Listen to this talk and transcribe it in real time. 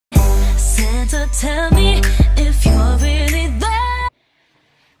So tell me if you're really there.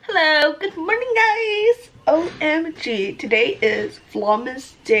 Hello, good morning guys. OMG, today is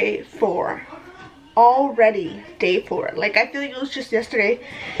Vlogmas day 4. Already day 4. Like, I feel like it was just yesterday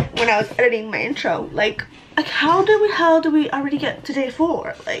when I was editing my intro. Like how do we already get to day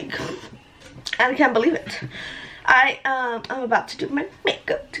 4? Like, I can't believe it. I'm about to do my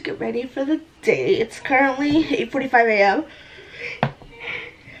makeup to get ready for the day. It's currently 8:45 a.m.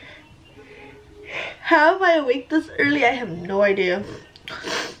 How am I awake this early? I have no idea.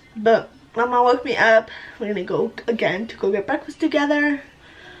 But Mama woke me up. We're gonna go again to go get breakfast together.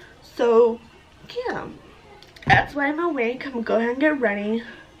 So yeah, that's why I'm awake. I'm gonna go ahead and get ready.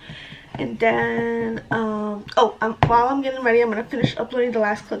 And then while I'm getting ready, I'm gonna finish uploading the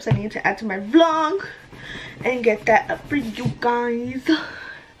last clips I need to add to my vlog and get that up for you guys.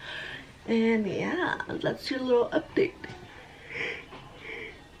 And yeah, let's do a little update.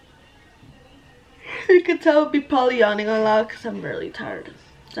 You can tell I'll be probably yawning a lot because I'm really tired.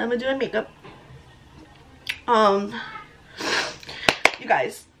 So I'm gonna do my makeup. You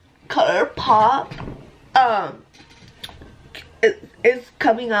guys, ColourPop is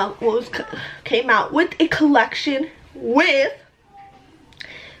coming out. Came out with a collection with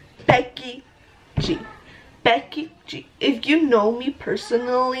Becky G. Becky G. If you know me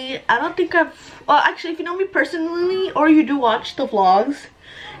personally, I don't think actually, if you know me personally or you do watch the vlogs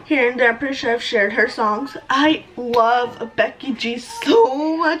here and there, I'm pretty sure I've shared her songs. I love Becky G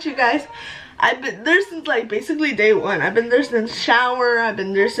so much, you guys. I've been there since like basically day 1. I've been there since Shower. I've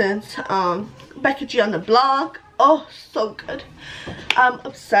been there since Becky G on the Block. Oh, so good. I'm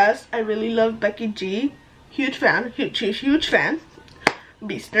obsessed. I really love Becky G. Huge fan. Huge fan.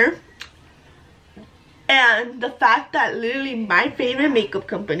 Beaster. And the fact that literally my favorite makeup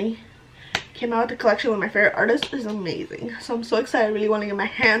company came out with a collection with my favorite artist is amazing. So I'm so excited. I really want to get my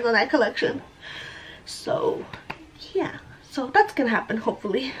hands on that collection. So yeah. So that's gonna happen,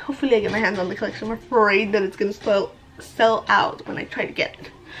 hopefully. Hopefully I get my hands on the collection. I'm afraid that it's gonna sell out when I try to get it.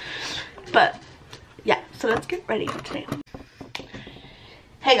 But yeah, so let's get ready for today.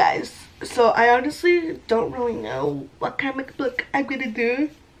 Hey guys, so I honestly don't really know what kind of makeup look I'm gonna do.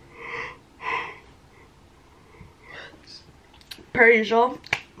 Per usual,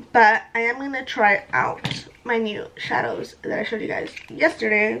 but I am gonna try out my new shadows that I showed you guys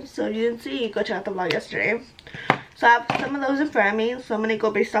yesterday. So if you didn't see, go check out the vlog yesterday. So I have some of those in front of me, so I'm gonna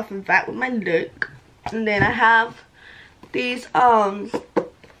go based off of that with my look. And then I have these what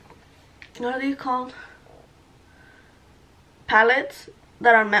are these called? Palettes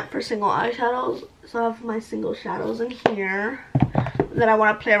that are meant for single eyeshadows. So I have my single shadows in here that I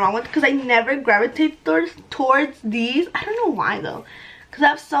want to play around with, because I never gravitate towards these. I don't know why though, because I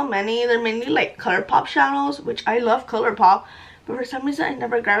have so many. They're mainly like ColourPop shadows, which I love ColourPop, but for some reason I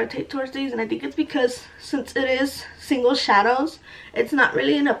never gravitate towards these. And I think it's because since it is single shadows, it's not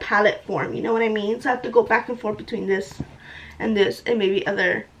really in a palette form, you know what I mean? So I have to go back and forth between this and maybe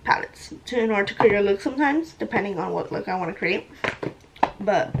other palettes in order to create a look sometimes, depending on what look I want to create.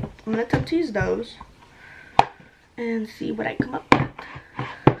 But I'm going to attempt to use those and see what I come up with.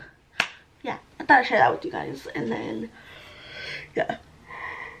 Yeah, I thought I'd share that with you guys. And then, yeah.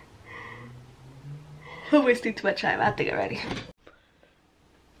 I'm wasting too much time. I have to get ready.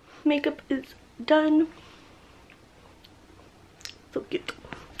 Makeup is done. So cute.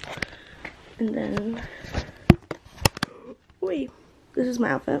 And then, wait, this is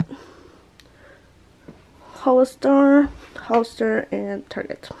my outfit. Hollister, and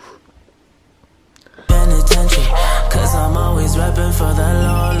Target.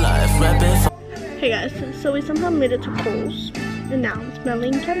 Hey guys, so we somehow made it to Kohl's, and now I'm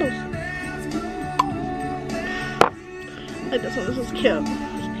smelling candles. Like this one, this is cute.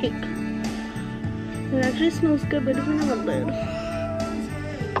 It's pink. It actually smells good, but it doesn't have a lid.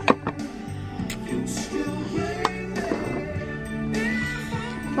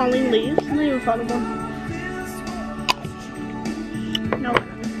 Falling leaves? Not even thought of them. No.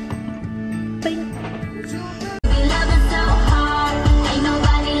 But yeah.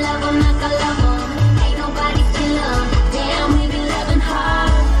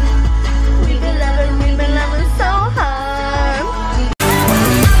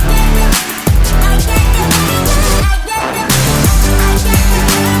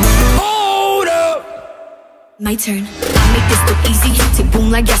 My turn. I make this look easy. Tick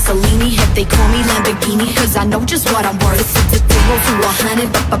boom like gasoline. If they call me Lamborghini, cause I know just what I'm worth. It's a 0 to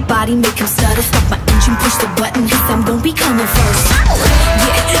 100, but my body make him stutter. Stop my engine, push the button, cause I'm gon' be coming first.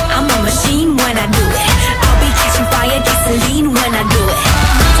 Yeah, I'm a machine when I do it. I'll be catching fire, gasoline when I do it.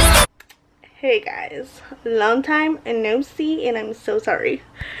 Hey guys, long time and no see, and I'm so sorry.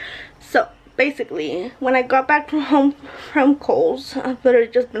 So basically, when I got back from home from Kohl's, I've literally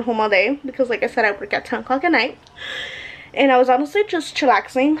just been home all day because, like I said, I work at 10 o'clock at night. And I was honestly just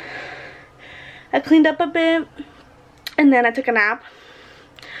chillaxing. I cleaned up a bit, and then I took a nap,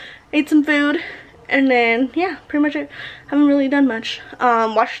 ate some food, and then yeah, pretty much it. Haven't really done much.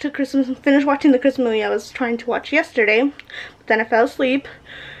 Finished watching the Christmas movie I was trying to watch yesterday, but then I fell asleep.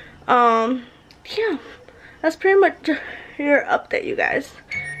 Yeah, that's pretty much your update, you guys.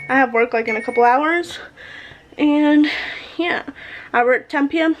 I have work like in a couple hours, and yeah, I work 10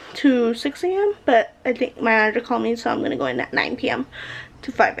 p.m. to 6 a.m. but I think my manager called me, so I'm gonna go in at 9 p.m.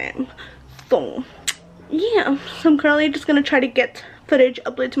 to 5 a.m. So yeah, so I'm currently just gonna try to get footage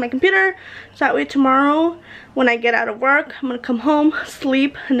uploaded to my computer, so that way tomorrow when I get out of work, I'm gonna come home,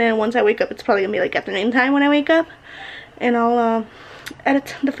 sleep, and then once I wake up, it's probably gonna be like afternoon time when I wake up, and I'll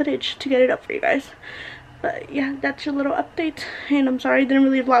edit the footage to get it up for you guys. But yeah, that's your little update, and I'm sorry I didn't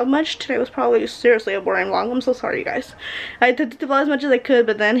really vlog much. Today was probably seriously a boring vlog. I'm so sorry, you guys. I attempted to vlog as much as I could,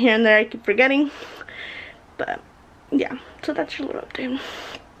 but then here and there I keep forgetting. But yeah, so that's your little update.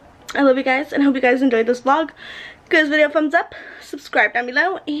 I love you guys, and hope you guys enjoyed this vlog. Give this video a thumbs up, subscribe down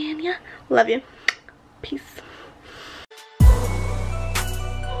below, and yeah, love you. Peace.